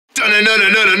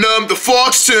Dun-dun-dun-dun-dun-dum, the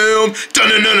Fox Tomb.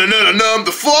 Dun-dun-dun-dun-dun-dum,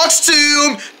 the Fox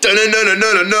Tomb.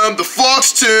 Dun-dun-dun-dun-dun-dum, the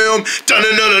Fox Tomb.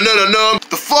 Dun-dun-dun-dun-dun-dum,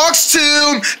 the Fox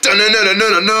Tomb.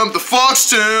 Dun-dun-dun-dun-dun-dum, the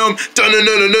Fox Tomb.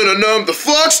 Dun-dun-dun-dun-dum, the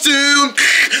Fox Tomb.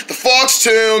 The Fox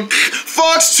Tomb.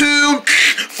 Fox Tomb.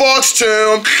 Fox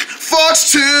Tomb.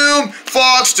 Fox Tomb.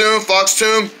 Fox Tomb. Fox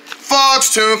Tomb. Fox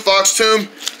Tomb. Fox Tomb.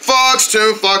 Fox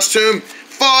Tomb. Fox Tomb.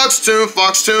 Fox Tomb.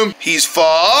 Fox Tomb. He's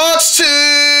Fox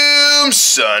Tomb,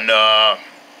 son of.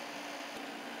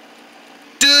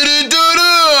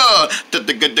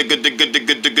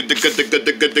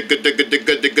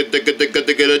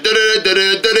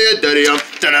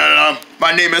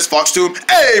 My name is Fox Tomb.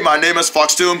 Hey, my name is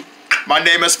Fox Tomb. My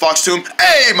name is Fox Tomb.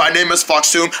 Hey, my name is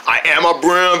Fox Tomb. I am a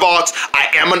brown fox. I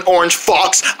am an orange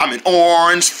fox. I'm an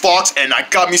orange fox, and I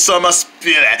got me some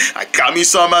skillet. I got me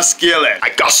some skillet. I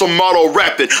got some model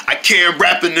rapping. I can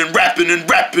rapping and rapping and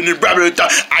rapping and rapping.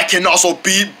 I can also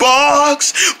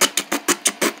beatbox.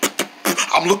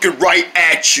 I'm looking right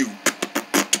at you.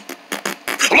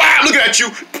 Looking at you.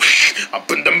 Hey,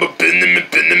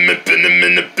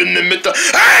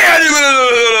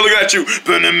 look at you.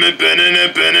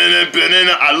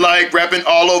 I like rapping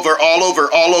all over, all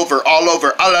over, all over, all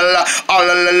over.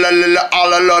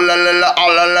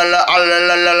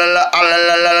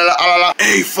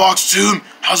 Hey, Fox Tomb,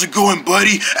 how's it going,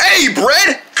 buddy? Hey,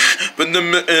 Bread.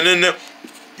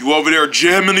 You over there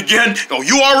jamming again? Oh,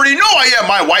 you already know I am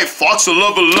my white fox, a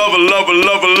lover, lover, lover,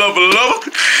 lover, lover,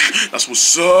 lover. That's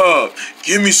what's up.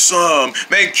 Give me some.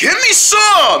 Man, give me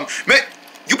some. Man,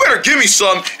 you better give me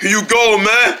some. Here you go,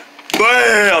 man.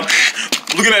 Bam.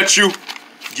 Looking at you.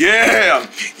 Yeah.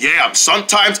 Yeah.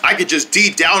 Sometimes I can just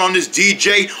D down on this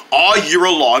DJ all year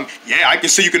long. Yeah, I can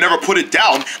say you can never put it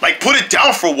down. Like, put it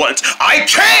down for once. I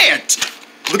can't.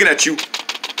 Looking at you.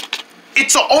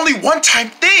 It's a only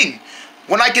one-time thing.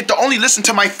 When I get to only listen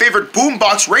to my favorite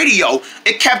boombox radio,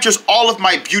 it captures all of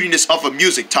my beautiness of a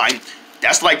music time.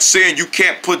 That's like saying you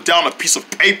can't put down a piece of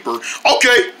paper.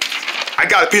 Okay, I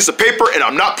got a piece of paper and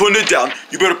I'm not putting it down.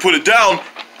 You better put it down.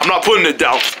 I'm not putting it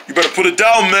down. You better put it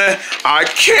down, man. I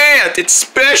can't. It's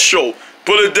special.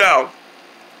 Put it down.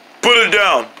 Put it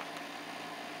down.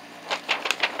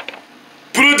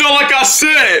 Put it down like I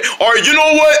said. Or you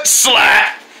know what?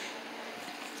 Slap.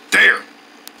 There.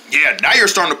 Yeah, now you're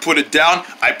starting to put it down.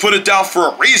 I put it down for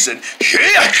a reason.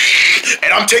 Yeah.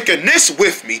 And I'm taking this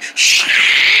with me.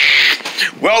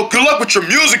 Well, good luck with your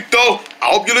music, though. I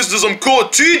hope you listen to some cool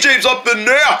TJs up in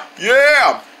there.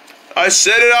 Yeah. I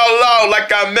said it out loud like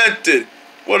I meant it.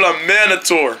 What a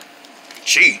manitor.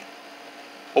 Gee.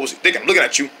 What was he thinking? I'm looking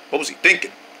at you. What was he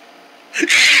thinking?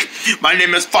 My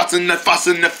name is Fox and the Fox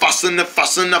and the Fox and the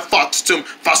Fox and the Fox Tomb.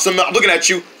 Fox and I'm looking at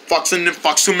you. Fox and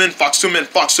Fox Tomb and Fox Tomb and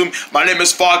Fox Tomb. My name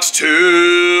is Fox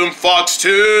Tomb. Fox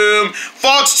Tomb.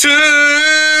 Fox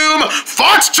Tomb.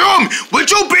 Fox Tomb. Would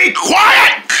you be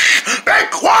quiet? Be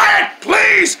quiet,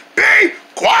 please. Be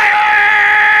quiet.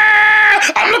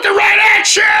 I'm looking right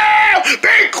at you.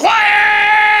 Be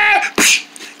quiet.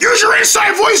 Use your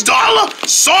inside voice, Darla.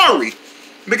 Sorry.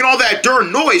 Making all that darn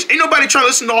noise. Ain't nobody trying to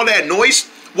listen to all that noise.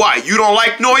 Why? You don't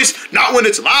like noise? Not when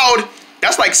it's loud.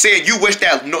 That's like saying you wish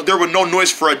that there was no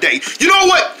noise for a day. You know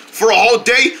what? For a whole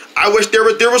day, I wish there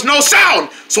was no sound.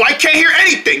 So I can't hear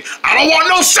anything. I don't want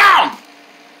no sound.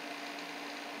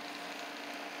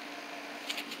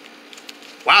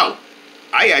 Wow.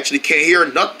 I actually can't hear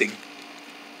nothing.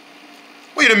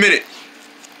 Wait a minute.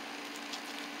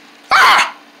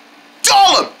 Ah!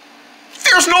 Darla!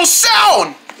 There's no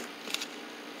sound!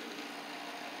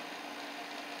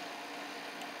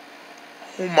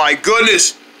 Oh my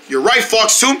goodness. You're right,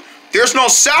 Fox Tomb. There's no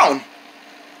sound.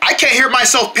 I can't hear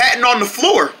myself patting on the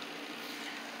floor.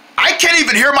 I can't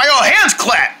even hear my own hands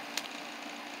clap.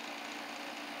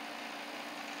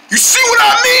 You see what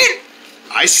I mean?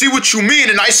 I see what you mean,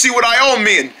 and I see what I don't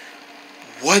mean.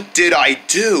 What did I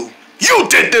do? You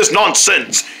did this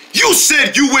nonsense. You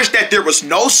said you wish that there was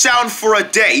no sound for a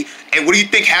day, and what do you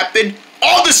think happened?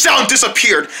 All the sound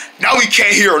disappeared. Now we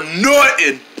can't hear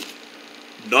nothing.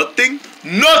 Nothing?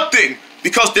 Nothing!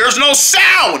 Because there's no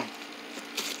sound!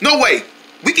 No way.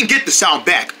 We can get the sound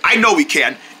back. I know we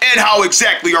can. And how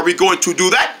exactly are we going to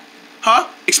do that? Huh?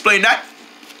 Explain that.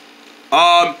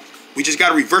 We just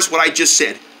gotta reverse what I just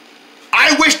said.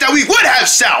 I wish that we would have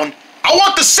sound. I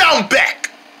want the sound back.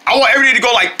 I want everything to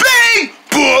go like bang,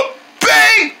 buh,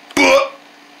 bang, buh.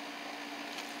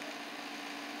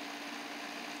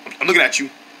 I'm looking at you.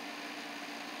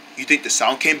 You think the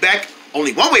sound came back?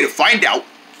 Only one way to find out.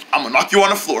 I'm gonna knock you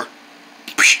on the floor.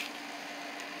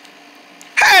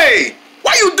 Hey!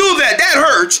 Why you do that? That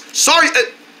hurts. Sorry.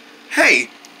 Hey,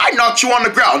 I knocked you on the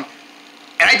ground,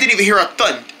 and I didn't even hear a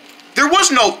thud. There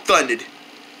was no thunder.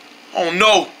 Oh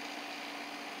no.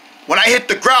 When I hit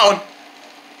the ground,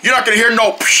 you're not gonna hear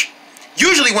no psh.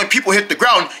 Usually when people hit the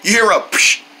ground, you hear a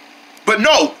psh. But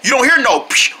no, you don't hear no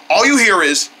psh. All you hear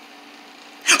is,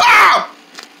 ah!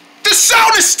 The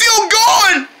sound is still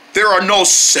going! There are no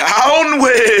sound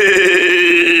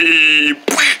waves.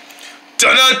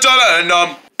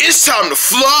 Dun-dun-dun-dun-dun. It's time to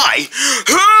fly.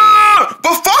 Ah!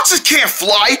 But foxes can't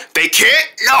fly. They can't?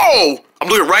 No. I'm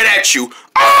looking right at you.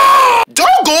 Ah!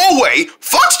 Don't go away.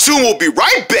 Fox Toon will be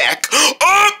right back.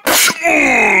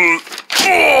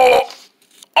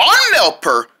 On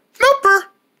Melper. Melper,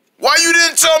 why you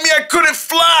didn't tell me I couldn't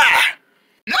fly?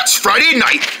 Next Friday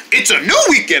night, it's a new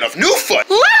weekend of new fun.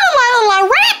 La la la la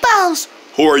rainbows.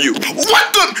 Who are you?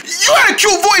 What the? You had a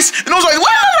cute voice, and I was like, la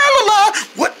la la la.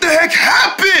 What the heck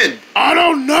happened? I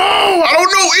don't know. I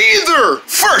don't know either.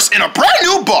 First, in a brand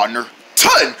new Bonner,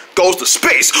 Ton goes to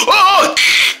space. Oh,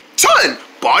 Ton,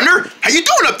 Bonner, how you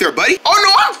doing up there, buddy? Oh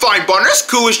no, I'm fine, Bonner. That's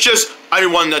cool. It's just I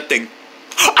didn't want nothing.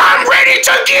 I'm ready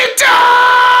to get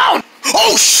down.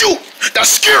 Oh shoot, that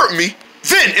scared me.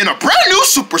 Then, in a brand new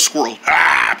Super Squirrel,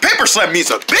 Paper Slap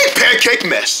meets a big pancake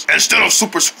mess. Instead of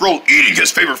Super Squirrel eating his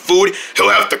favorite food,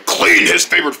 he'll have to clean his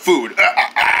favorite food.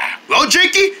 Well,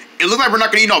 Jakey, it looks like we're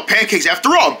not gonna eat no pancakes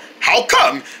after all. How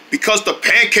come? Because the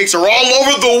pancakes are all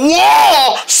over the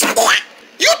wall.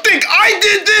 You think I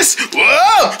did this?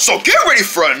 Well, so get ready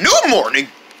for a new morning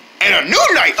and a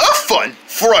new night of fun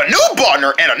for a new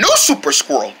Bonner and a new Super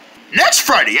Squirrel. Next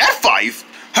Friday at 5,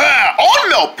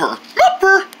 on Melper.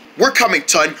 Melper. We're coming,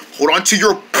 Ton. Hold on to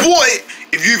your butt,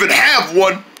 if you even have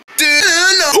one.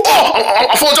 Oh,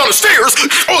 I'm falling down the stairs.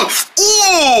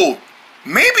 Oh,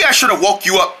 maybe I should have woke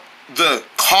you up the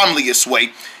calmliest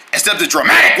way instead of the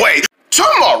dramatic way.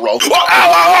 Tomorrow.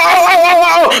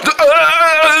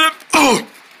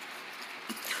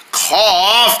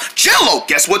 Cough. Jello,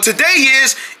 guess what today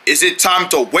is? Is it time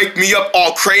to wake me up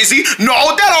all crazy?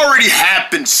 No, that already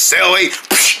happened, silly.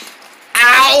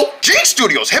 Ow! Jake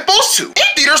Studios Hippos 2 in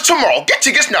theaters tomorrow. Get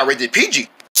tickets now, rated PG.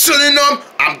 So then,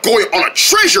 I'm going on a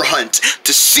treasure hunt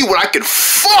to see what I can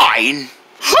find.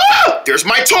 There's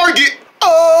my target.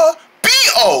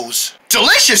 B.O.'s.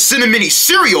 Delicious cinnamon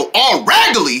cereal, all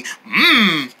raggedy.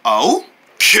 Oh?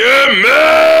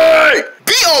 Kimmy!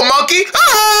 B.O. monkey!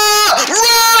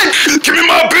 Run! Give me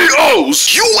my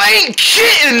B.O.s! You ain't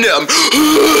getting them!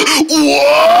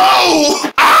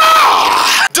 Whoa!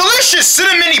 Delicious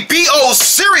cinnamon B.O.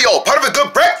 cereal, part of a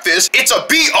good breakfast. It's a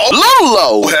B.O.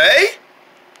 Lolo. Hey?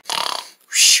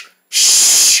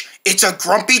 Shh. It's a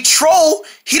grumpy troll.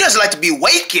 He doesn't like to be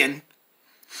wakened.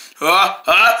 Oh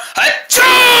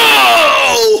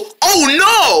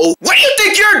no! What do you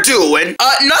think you're doing?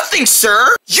 Nothing,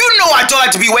 sir. You know I don't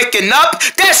like to be waking up.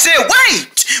 That's it.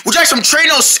 Wait! Would you like some sorry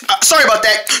about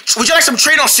that. Would you like some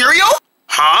Trano cereal?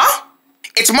 Huh?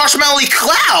 It's marshmallow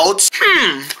clouds.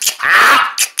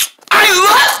 I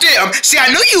loved them! See, I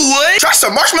knew you would! Try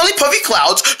some marshmallow puffy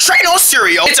clouds, Trano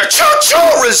cereal. It's a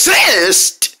choo-choo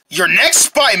resist! Your next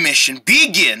spy mission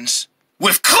begins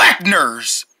with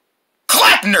Clackners.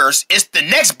 Clackners is the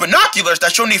next binoculars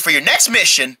that you'll need for your next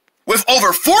mission. With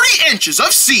over 40 inches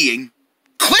of seeing,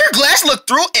 clear glass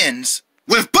look-through ends,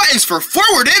 with buttons for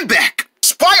forward and back.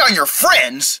 Spy on your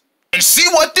friends and see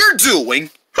what they're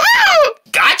doing.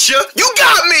 Gotcha! You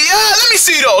got me! Let me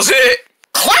see those.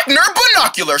 Clackner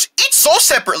binoculars. Each sold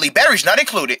separately. Batteries not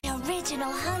included. The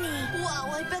original honey. Wow,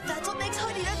 I bet that's what makes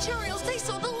Honey Nut Cheerios taste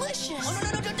so delicious.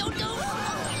 Oh, no.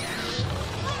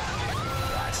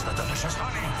 That's the delicious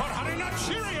honey for Honey Nut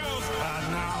Cheerios.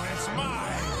 And now it's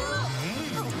mine.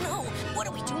 Oh, no. What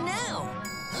do we do now?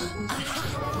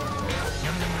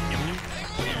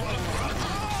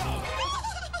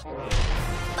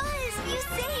 Buzz, you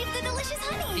saved the delicious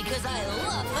honey. Because I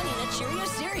love Honey Nut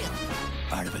Cheerios cereal.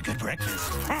 Part of a good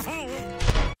breakfast.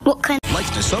 What kind?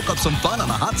 Likes to soak up some fun on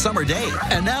a hot summer day.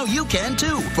 And now you can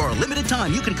too. For a limited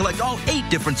time, you can collect all 8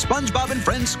 different SpongeBob and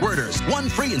Friends squirters. One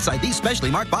free inside these specially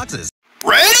marked boxes.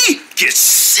 Ready? Get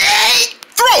set!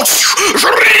 Throw!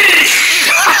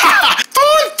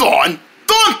 Thon!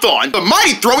 The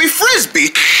mighty throwy frisbee.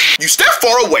 You step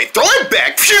far away, throw it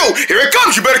back. Phew! Here it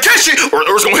comes. You better catch it, or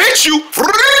it's gonna hit you.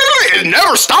 It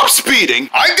never stops speeding.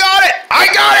 I got it.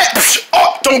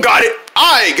 Oh, don't got it.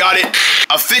 I got it.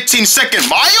 A 15-second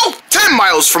mile? 10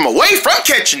 miles from away from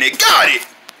catching it. Got it.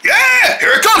 Yeah,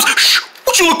 here it comes.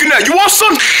 What you looking at? You want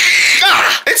some?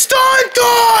 It's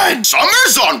Thon!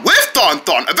 Summer's on with Thon.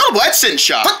 Available at Sin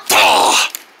Shop.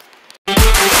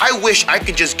 I wish I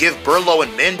could just give Burlo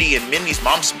and Mindy and Mindy's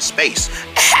mom some space.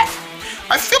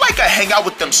 I feel like I hang out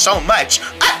with them so much.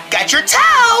 I got your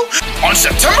towel! On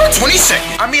September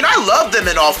 22nd. I mean, I love them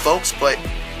and all, folks, but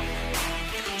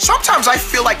Sometimes I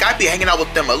feel like I'd be hanging out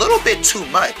with them a little bit too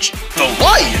much. The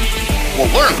lion will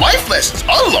learn life lessons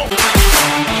alone.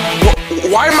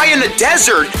 Why am I in the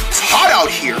desert? It's hot out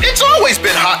here. It's always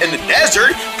been hot in the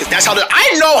desert, because that's how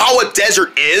I know how a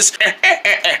desert is.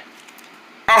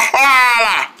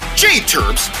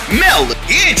 J-Turbs, Mel,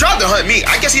 he ain't tried to hunt me.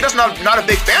 I guess he does not a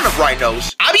big fan of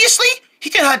rhinos. Obviously,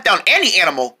 he can hunt down any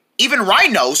animal, even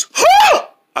rhinos.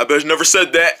 I bet you never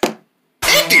said that.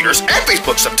 In theaters and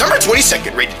Facebook, September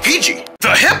 22nd, rated PG.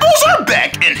 The hippos are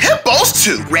back, and hippos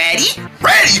too. Ready?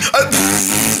 Ready?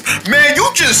 Man,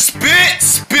 you just spit.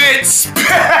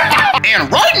 And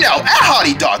right now at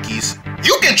Hottie Doggies,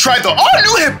 you can try the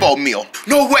all-new hippo meal.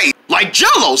 No way, like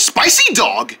Jell-O's spicy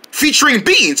dog, featuring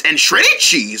beans and shredded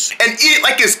cheese, and eat it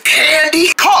like it's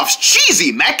candy. Coff's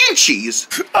cheesy mac and cheese.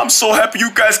 I'm so happy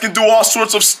you guys can do all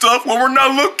sorts of stuff when we're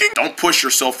not looking. Don't push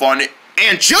yourself on it.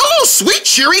 And Jell-O's sweet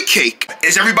cherry cake.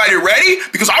 Is everybody ready?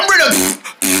 Because I'm ready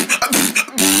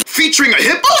to featuring a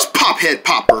hippo's pop head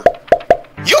popper.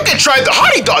 You can try the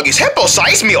Hottie Doggies hippo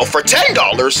size meal for $10.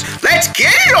 Let's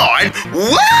get it on.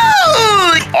 Woo!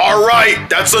 All right,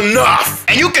 that's enough.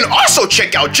 And you can also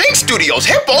check out Jinx Studios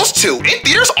Hippos 2 in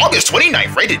theaters August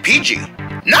 29th, rated PG.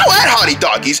 Now at Hottie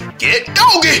Doggies, get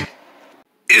doggy.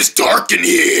 It's dark in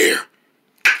here.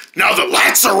 Now the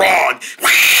lights are on.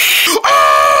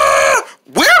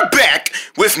 We're back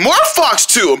with more Fox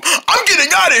 2. I'm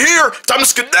getting out of here. Time to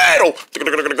skedaddle.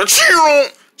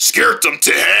 Scared them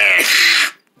to heck.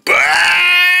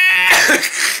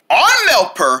 On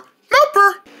Melper.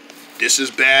 This is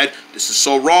bad. This is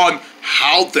so wrong.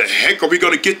 How the heck are we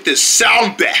gonna get this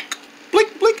sound back?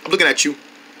 Blink, blink. I'm looking at you.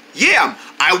 Yeah,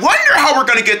 I wonder how we're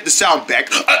gonna get the sound back.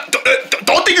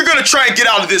 Don't think you're gonna try and get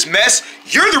out of this mess.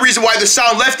 You're the reason why the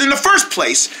sound left in the first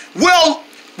place. Well,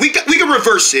 we can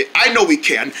reverse it. I know we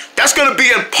can. That's gonna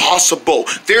be impossible.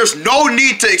 There's no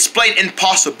need to explain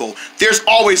impossible. There's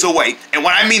always a way. And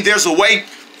when I mean there's a way,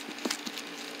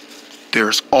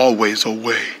 there's always a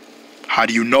way. How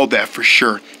do you know that for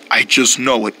sure? I just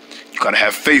know it. You gotta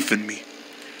have faith in me.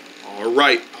 All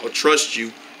right, I'll trust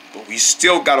you. But we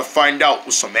still gotta find out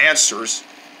with some answers.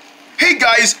 Hey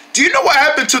guys, do you know what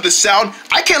happened to the sound?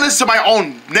 I can't listen to my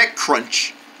own neck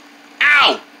crunch.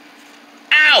 Ow!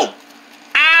 Ow!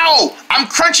 Ow! I'm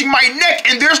crunching my neck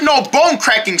and there's no bone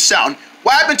cracking sound.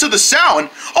 What happened to the sound?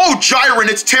 Oh, Jiren,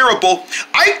 it's terrible.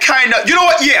 I kinda, you know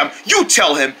what, yeah, you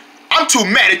tell him. I'm too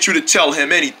mad at you to tell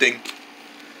him anything.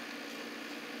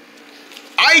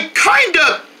 I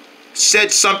kinda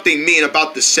said something mean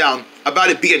about the sound, about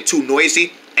it being too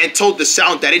noisy, and told the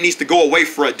sound that it needs to go away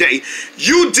for a day.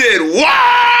 You did what?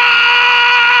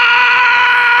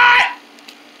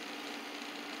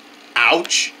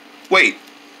 Ouch. Wait,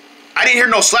 I didn't hear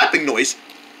no slapping noise.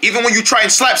 Even when you try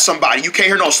and slap somebody, you can't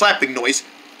hear no slapping noise.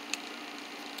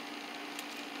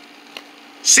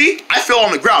 See, I fell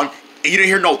on the ground and you didn't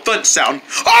hear no thud sound.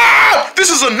 Ah! This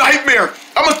is a nightmare.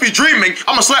 I must be dreaming.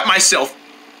 I'm gonna slap myself.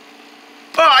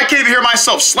 I can't even hear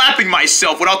myself slapping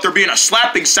myself without there being a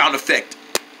slapping sound effect.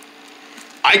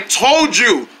 I told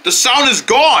you, the sound is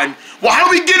gone. Well, how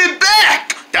do we get it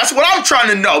back? That's what I'm trying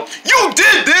to know. You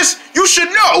did this, you should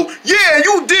know. Yeah,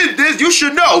 you did this, you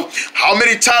should know. How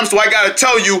many times do I gotta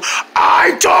tell you,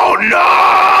 I don't know?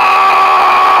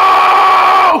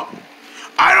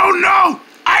 I don't know.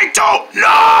 I don't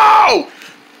know.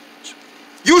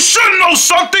 You should know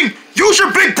something. Use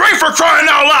your big brain for crying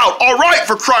out loud. All right,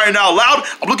 for crying out loud.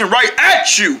 I'm looking right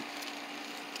at you.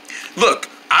 Look,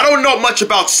 I don't know much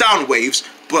about sound waves,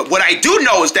 but what I do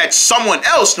know is that someone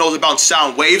else knows about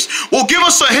sound waves. Well, give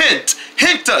us a hint.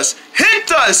 Hint us.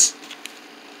 Hint us.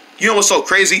 You know what's so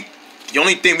crazy? The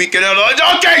only thing we can...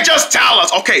 Okay, just tell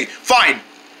us. Okay, fine.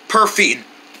 Perfine.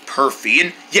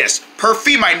 Perfine? Yes,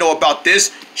 Perfine might know about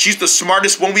this. She's the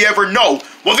smartest one we ever know.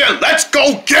 Well then, let's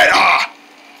go get her!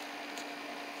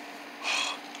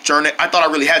 Darn it, I thought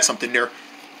I really had something there.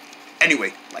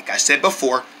 Anyway, like I said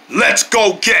before, let's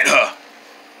go get her!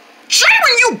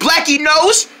 Jiren, you blacky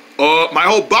nose! My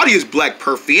whole body is black,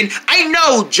 Perfine. I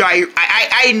know, Jiren.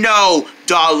 I know,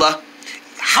 Dala.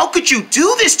 How could you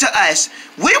do this to us?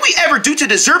 What did we ever do to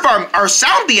deserve our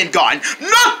sound being gone?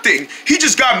 Nothing! He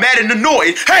just got mad and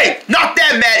annoyed. Hey, not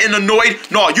that mad and annoyed.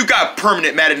 No, you got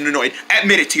permanent mad and annoyed.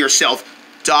 Admit it to yourself.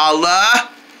 Dala?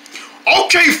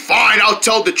 Okay, fine, I'll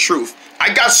tell the truth.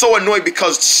 I got so annoyed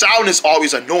because sound is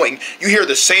always annoying. You hear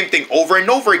the same thing over and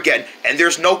over again, and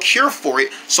there's no cure for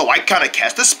it, so I kind of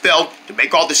cast a spell to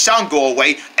make all the sound go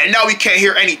away, and now we can't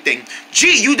hear anything.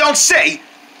 Gee, you don't say.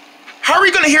 How are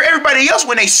we gonna hear everybody else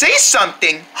when they say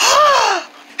something?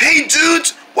 Hey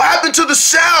dudes, what happened to the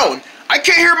sound? I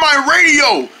can't hear my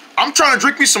radio. I'm trying to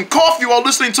drink me some coffee while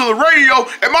listening to the radio,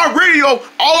 and my radio,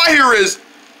 all I hear is...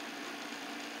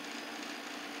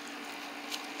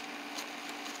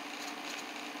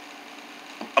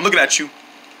 I'm looking at you.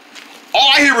 All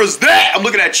I hear is that. I'm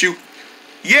looking at you.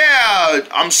 Yeah,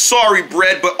 I'm sorry,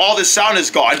 Bread, but all the sound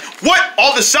is gone. What?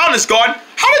 All the sound is gone?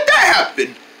 How did that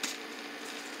happen?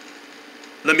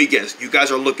 Let me guess. You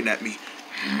guys are looking at me.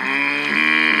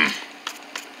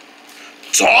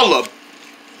 Dala,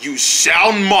 you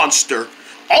sound monster.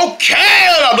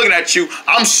 Okay, I'm looking at you.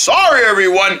 I'm sorry,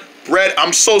 everyone. Bread,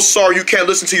 I'm so sorry you can't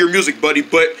listen to your music, buddy,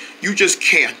 but you just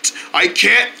can't. I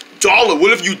can't. Dala, what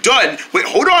have you done? Wait,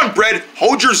 hold on, Bread.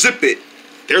 Hold your zip it.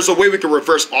 There's a way we can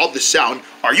reverse all the sound.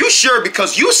 Are you sure?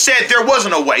 Because you said there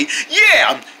wasn't a way.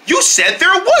 Yeah, you said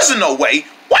there wasn't a way.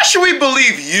 Why should we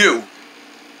believe you?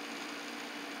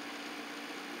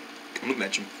 I'm looking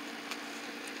at you.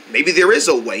 Maybe there is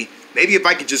a way. Maybe if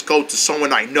I could just go to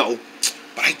someone I know.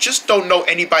 But I just don't know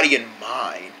anybody in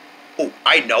mind. Oh,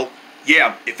 I know.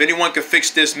 Yeah, if anyone can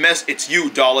fix this mess, it's you,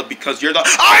 Dala, because you're the...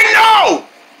 I know!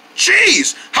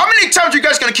 Jeez, how many times are you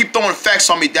guys gonna keep throwing facts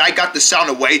on me that I got the sound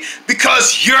away?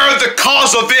 Because you're the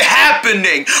cause of it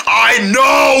happening. I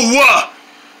know.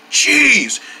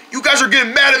 Jeez, you guys are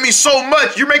getting mad at me so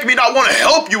much. You're making me not want to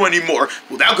help you anymore.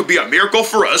 Well, that could be a miracle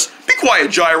for us. Be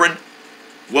quiet, Jiren.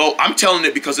 Well, I'm telling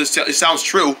it because it sounds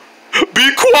true.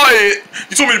 Be quiet.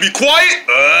 You told me to be quiet?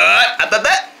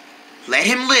 Let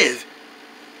him live.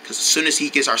 Because as soon as he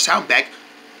gets our sound back,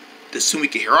 the sooner we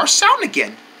can hear our sound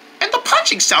again. And the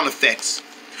punching sound effects.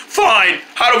 Fine.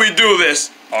 How do we do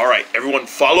this? All right, everyone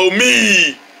follow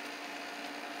me.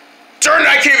 Darn it,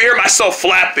 I can't even hear myself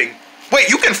flapping. Wait,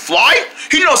 you can fly?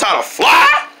 He knows how to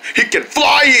fly? He can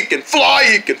fly, he can fly,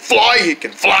 he can fly, he can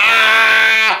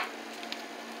fly.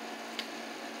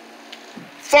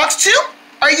 Fox 2,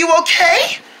 are you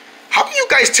okay? How can you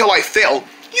guys tell I fell?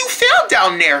 You fell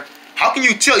down there. How can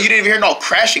you tell? You didn't even hear no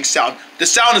crashing sound. The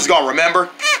sound is gone,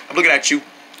 remember? I'm looking at you.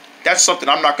 That's something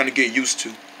I'm not going to get used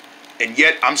to. And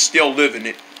yet, I'm still living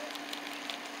it.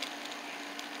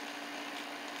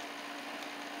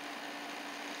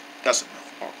 That's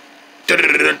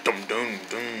enough.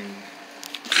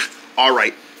 All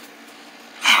right.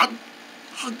 I'm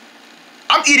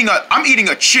eating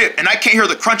a chip, and I can't hear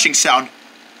the crunching sound.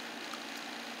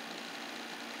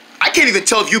 I can't even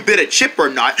tell if you bit a chip or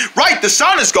not. Right, the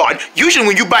sound is gone. Usually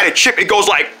when you bite a chip, it goes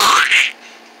like...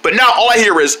 But now all I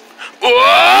hear is...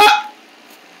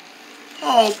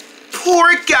 Oh,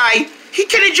 poor guy. He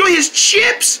can't enjoy his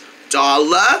chips.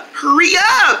 Dala, hurry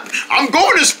up. I'm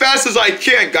going as fast as I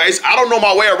can, guys. I don't know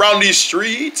my way around these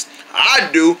streets. I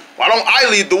do. Why don't I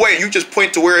lead the way and you just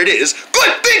point to where it is?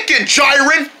 Good thinking,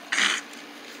 Jiren.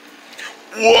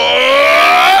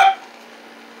 What?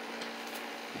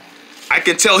 I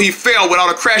can tell he failed without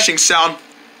a crashing sound.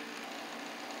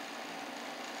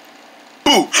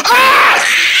 Boo.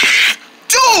 Ah!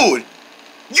 Dude!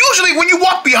 Usually when you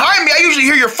walk behind me, I usually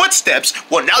hear your footsteps.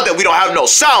 Well, now that we don't have no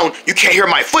sound, you can't hear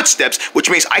my footsteps, which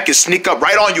means I can sneak up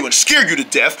right on you and scare you to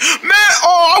death. Man,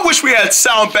 oh, I wish we had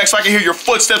sound back so I can hear your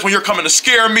footsteps when you're coming to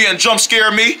scare me and jump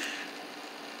scare me.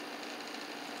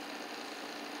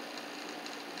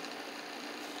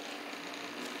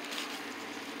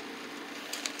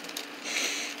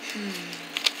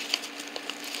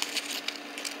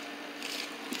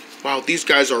 Wow, these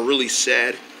guys are really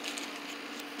sad.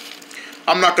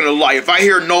 I'm not gonna lie, if I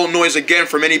hear no noise again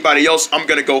from anybody else, I'm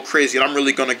gonna go crazy, and I'm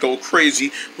really gonna go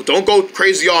crazy. But don't go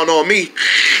crazy on me.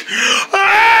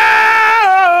 Ah!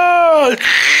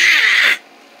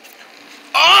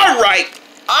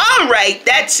 All right,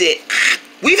 that's it.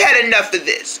 We've had enough of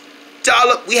this.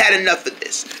 Dala, we had enough of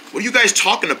this. What are you guys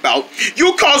talking about?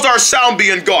 You caused our sound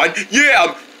being gone.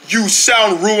 Yeah, you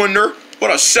sound ruiner.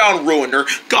 What a sound ruiner.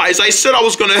 Guys, I said I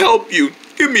was gonna help you.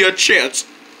 Give me a chance.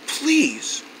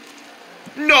 Please.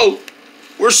 No,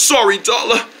 we're sorry,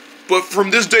 Dala, but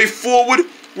from this day forward,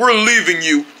 we're leaving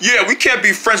you. Yeah, we can't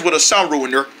be friends with a sound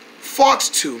ruiner.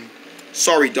 Foxtoon,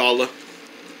 sorry, Dala.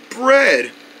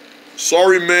 Bread,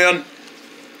 sorry, man.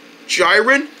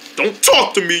 Jiren, don't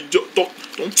talk to me.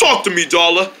 Don't talk to me,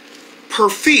 Dala.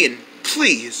 Perfine,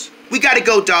 please. We gotta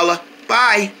go, Dala.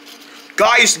 Bye.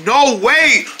 Guys, no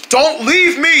way. Don't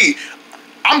leave me.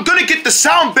 I'm gonna get the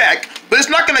sound back, but it's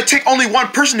not gonna take only one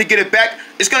person to get it back.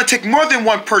 It's gonna take more than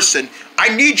one person. I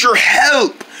need your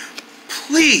help.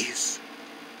 Please.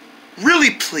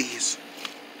 Really, please.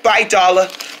 Bye,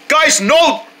 Dala. Guys,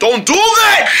 no, don't do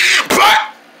that.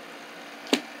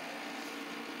 But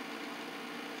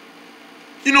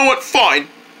you know what? Fine.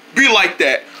 Be like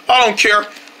that. I don't care.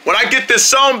 When I get this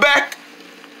sound back,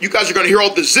 you guys are gonna hear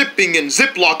all the zipping and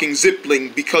zip-locking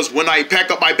zipling, because when I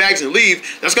pack up my bags and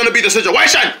leave, that's gonna be the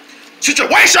situation!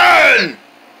 Situation!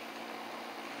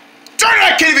 Darn it,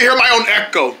 I can't even hear my own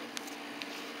echo.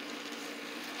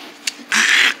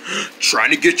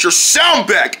 Trying to get your sound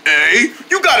back, eh?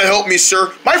 You gotta help me,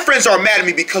 sir. My friends are mad at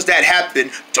me because that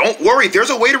happened. Don't worry, there's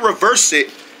a way to reverse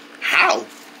it. How?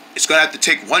 It's gonna have to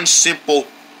take one simple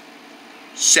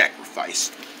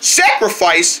sacrifice.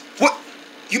 Sacrifice? What?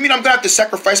 You mean I'm gonna have to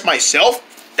sacrifice myself?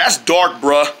 That's dark,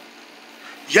 bruh.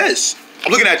 Yes,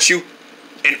 I'm looking at you.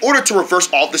 In order to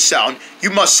reverse all the sound,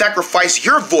 you must sacrifice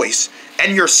your voice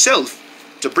and yourself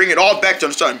to bring it all back to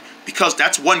the sun, because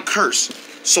that's one curse.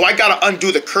 So I gotta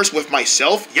undo the curse with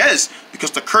myself? Yes, because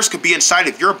the curse could be inside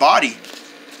of your body.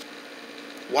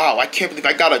 Wow, I can't believe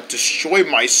I gotta destroy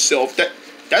myself. That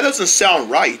doesn't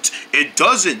sound right. It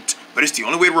doesn't, but it's the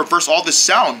only way to reverse all this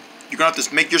sound. You're gonna have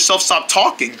to make yourself stop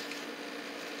talking.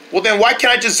 Well then why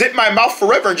can't I just zip my mouth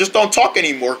forever and just don't talk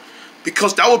anymore?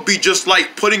 Because that would be just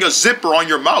like putting a zipper on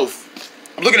your mouth.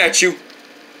 I'm looking at you.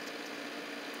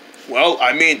 Well,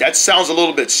 I mean, that sounds a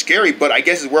little bit scary, but I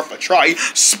guess it's worth a try.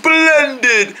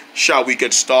 Splendid! Shall we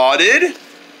get started?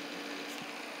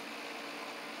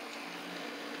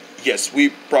 Yes, we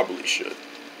probably should.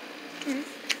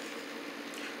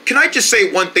 Can I just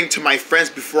say one thing to my friends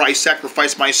before I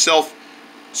sacrifice myself?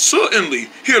 Certainly.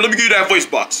 Here, let me give you that voice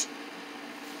box.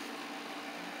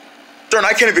 Darn, I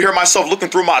can't even hear myself looking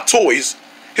through my toys.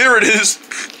 Here it is.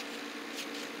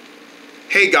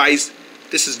 Hey guys,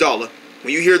 this is Dollar.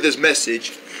 When you hear this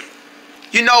message,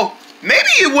 you know, maybe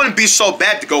it wouldn't be so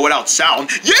bad to go without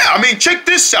sound. Yeah, I mean, check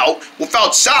this out.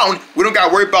 Without sound, we don't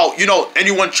gotta worry about, you know,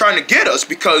 anyone trying to get us,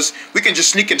 because we can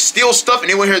just sneak and steal stuff and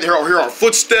anyone hear our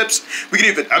footsteps. We can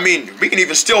even, we can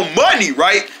even steal money,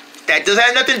 right? That doesn't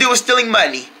have nothing to do with stealing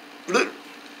money.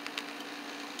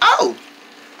 Oh.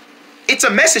 It's a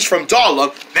message from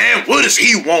Dollar. Man, what does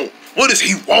he want? What does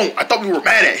he want? I thought we were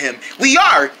mad at him. We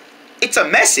are. It's a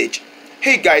message.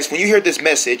 Hey guys, when you hear this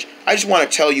message, I just want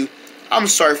to tell you, I'm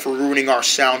sorry for ruining our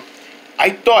sound.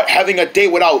 I thought having a day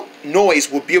without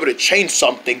noise would be able to change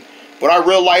something, but I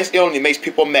realized it only makes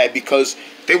people mad because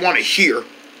they want to hear.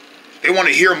 They want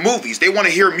to hear movies. They want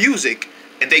to hear music,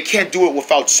 and they can't do it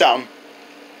without sound.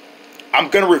 I'm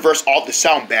going to reverse all the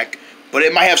sound back, but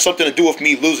it might have something to do with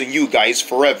me losing you guys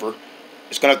forever.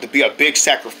 It's going to have to be a big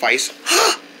sacrifice.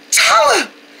 Dollar!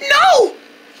 No!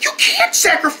 You can't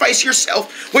sacrifice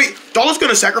yourself. Wait, Dollar's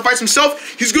gonna sacrifice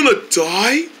himself? He's gonna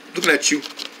die? Looking at you.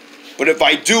 But if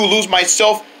I do lose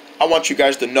myself, I want you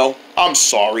guys to know I'm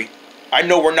sorry. I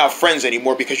know we're not friends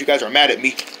anymore because you guys are mad at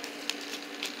me.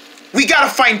 We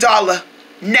gotta find Dollar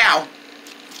now.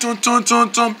 Dun dun dun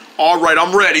dun. All right,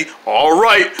 I'm ready. All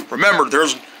right. Remember,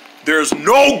 there's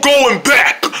no going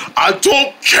back. I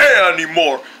don't care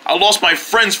anymore. I lost my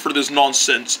friends for this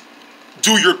nonsense.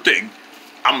 Do your thing.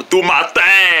 I'ma do my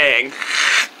thing.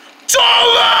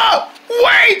 Dollar!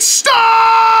 Wait,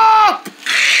 stop!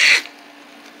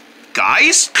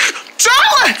 Guys?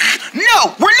 Dollar!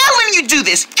 No, we're not letting you do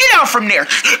this. Get out from there.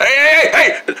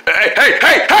 Hey!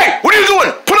 What are you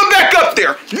doing? Put him back up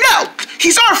there. No,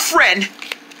 he's our friend.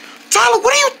 Dollar,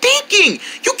 what are you thinking?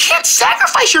 You can't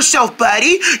sacrifice yourself,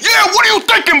 buddy. Yeah, what are you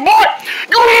thinking, boy?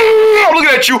 I'm looking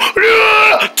at you.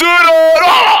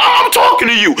 I'm talking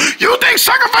to you. You think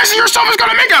sacrificing yourself is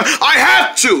gonna make it? I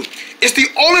have to. It's the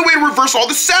only way to reverse all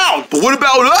the sound. But what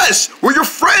about us? We're your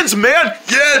friends, man.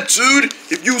 Yeah, dude.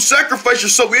 If you sacrifice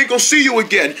yourself, we ain't gonna see you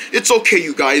again. It's okay,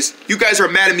 you guys. You guys are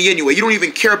mad at me anyway. You don't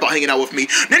even care about hanging out with me.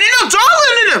 No,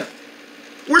 Dollar, no.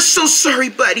 We're so sorry,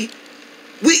 buddy.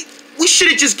 We should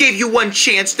have just gave you one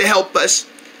chance to help us.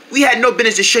 We had no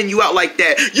business shutting you out like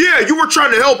that. Yeah, you were trying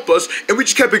to help us, and we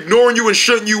just kept ignoring you and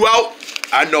shutting you out.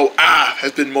 I know I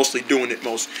has been mostly doing it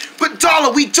most. But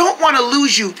Dollar, we don't want to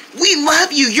lose you. We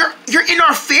love you. You're in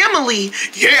our family.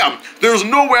 Yeah, there's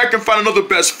no way I can find another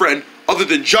best friend other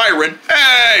than Jiren.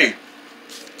 Hey!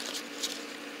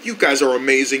 You guys are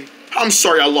amazing. I'm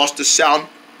sorry I lost the sound.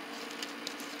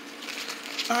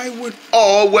 I would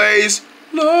always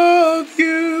love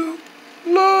you.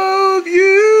 Love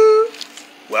you.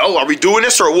 Well, are we doing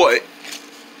this or what?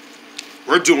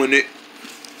 We're doing it.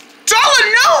 Dollar,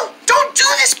 no! Don't do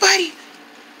this, buddy.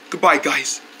 Goodbye,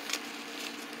 guys.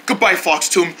 Goodbye,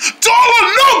 Foxtoon.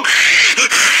 Dollar, no!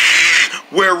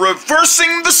 We're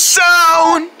reversing the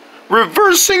sound.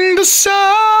 Reversing the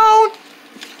sound.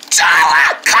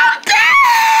 Dollar, come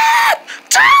back!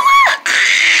 Dollar!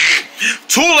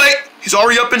 Too late. He's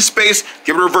already up in space.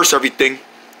 Give it a reverse everything.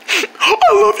 I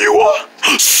love you all.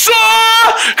 Sir!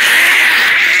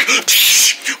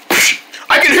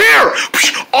 I can hear!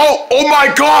 Oh my my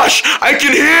gosh, I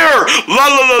can hear la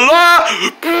la la la.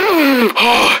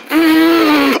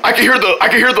 I can hear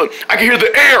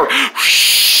the air.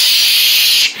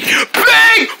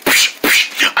 Bang!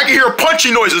 I can hear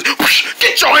punching noises.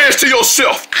 Get your hands to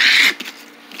yourself.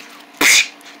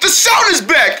 The sound is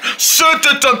back. It's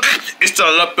the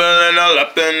leppin' and a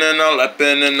leppin' and a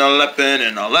leppin' and a leppin'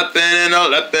 and a leppin' and a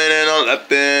leppin' and a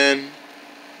leppin'.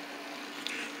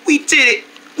 We did it.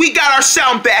 We got our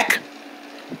sound back.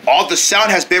 All the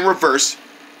sound has been reversed.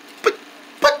 But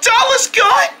Dolla's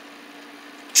gone.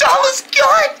 Dolla's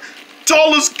gone.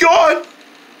 Dolla's gone.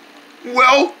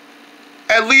 Well,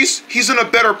 at least he's in a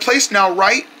better place now,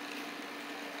 right?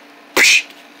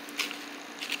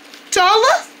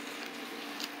 Dolla?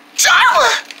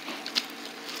 Dolla!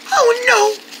 Oh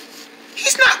no,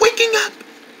 he's not waking up.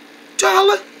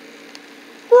 Dolla,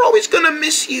 we're always gonna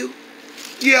miss you.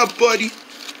 Yeah, buddy.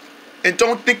 And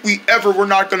don't think we're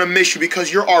not gonna miss you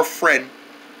because you're our friend.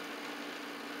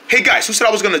 Hey guys, who said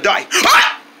I was gonna die?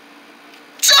 Ah!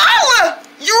 Dolla!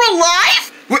 You're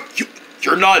alive? What,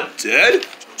 you're not dead?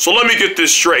 So let me get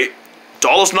this straight.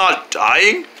 Dolla's not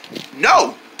dying?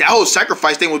 No, that whole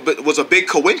sacrifice thing was a big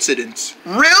coincidence.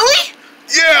 Really?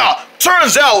 Yeah,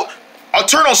 turns out a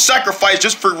turtle sacrifice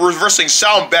just for reversing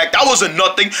sound back, that wasn't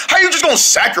nothing. How you just gonna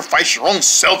sacrifice your own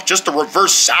self just to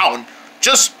reverse sound?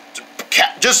 Just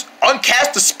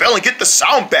uncast the spell and get the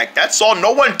sound back. That's all.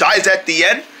 No one dies at the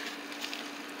end.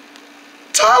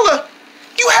 Dolla,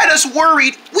 you had us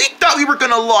worried. We thought we were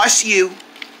gonna lose you.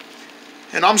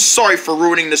 And I'm sorry for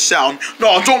ruining the sound.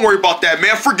 No, don't worry about that,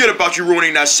 man. Forget about you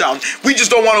ruining that sound. We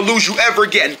just don't want to lose you ever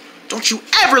again. Don't you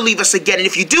ever leave us again, and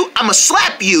if you do, I'ma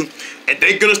slap you. And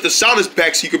thank goodness the sound is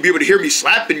back so you can be able to hear me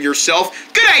slapping yourself.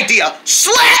 Good idea.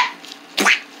 Slap!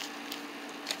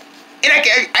 And I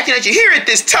can actually hear it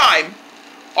this time.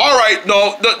 Alright,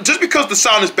 no, just because the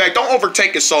sound is back, don't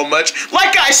overtake it so much.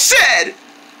 Like I said!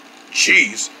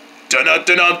 Jeez.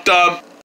 Dun-dun-dun-dun-dun.